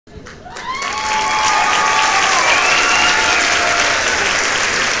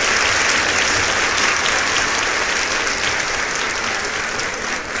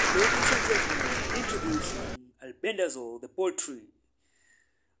poultry,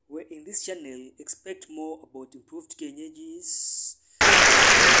 where in this channel expect more about improved kienyeji's,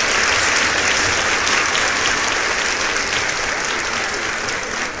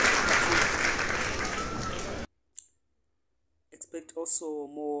 expect also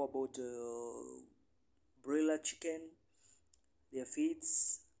more about broiler chicken, their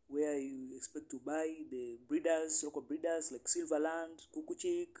feeds, where you expect to buy the breeders, local breeders like Silverland,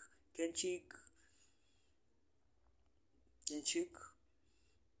 Kukuchik, Kenchik,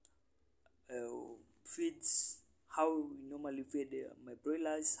 feeds, how we normally feed my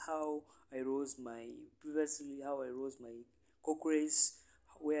broilers, how I rose my Cockrells,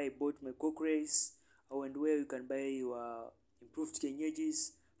 where I bought my Cockrells, and where you can buy your improved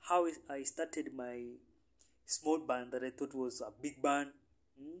kienyeji's, how I started my small barn that I thought was a big barn.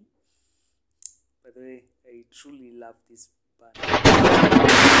 By the way, I truly love this barn.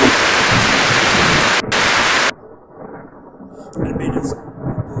 ALBENDERZOL-THE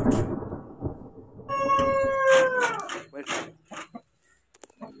poultry. Welcome.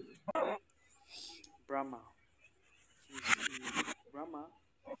 BRAHMA. BRAHMA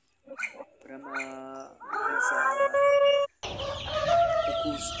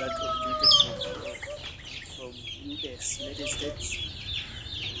is that originated from US, United States.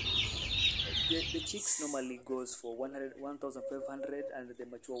 The chicks normally goes for 1,500, and the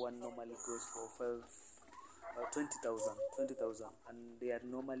mature one normally goes for 20,000, and they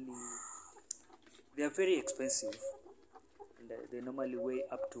are very expensive, and they normally weigh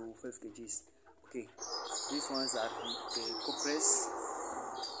up to 5 kgs. Okay, these ones are the Cockrells.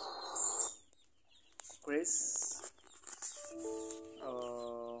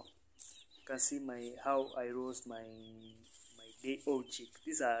 You can see how I roast my day-old chick.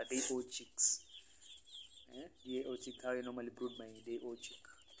 These are day-old chicks. Day-old chick, how I normally brood my day-old chick.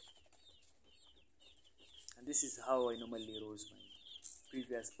 And this is how I normally roast my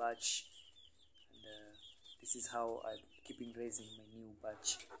previous batch. And this is how I'm keeping raising my new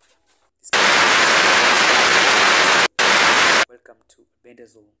batch. Welcome to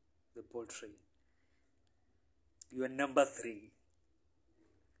ALBENDERZOL-THE poultry. You are number 3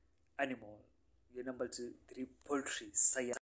 animal. You're number 3 poultry science.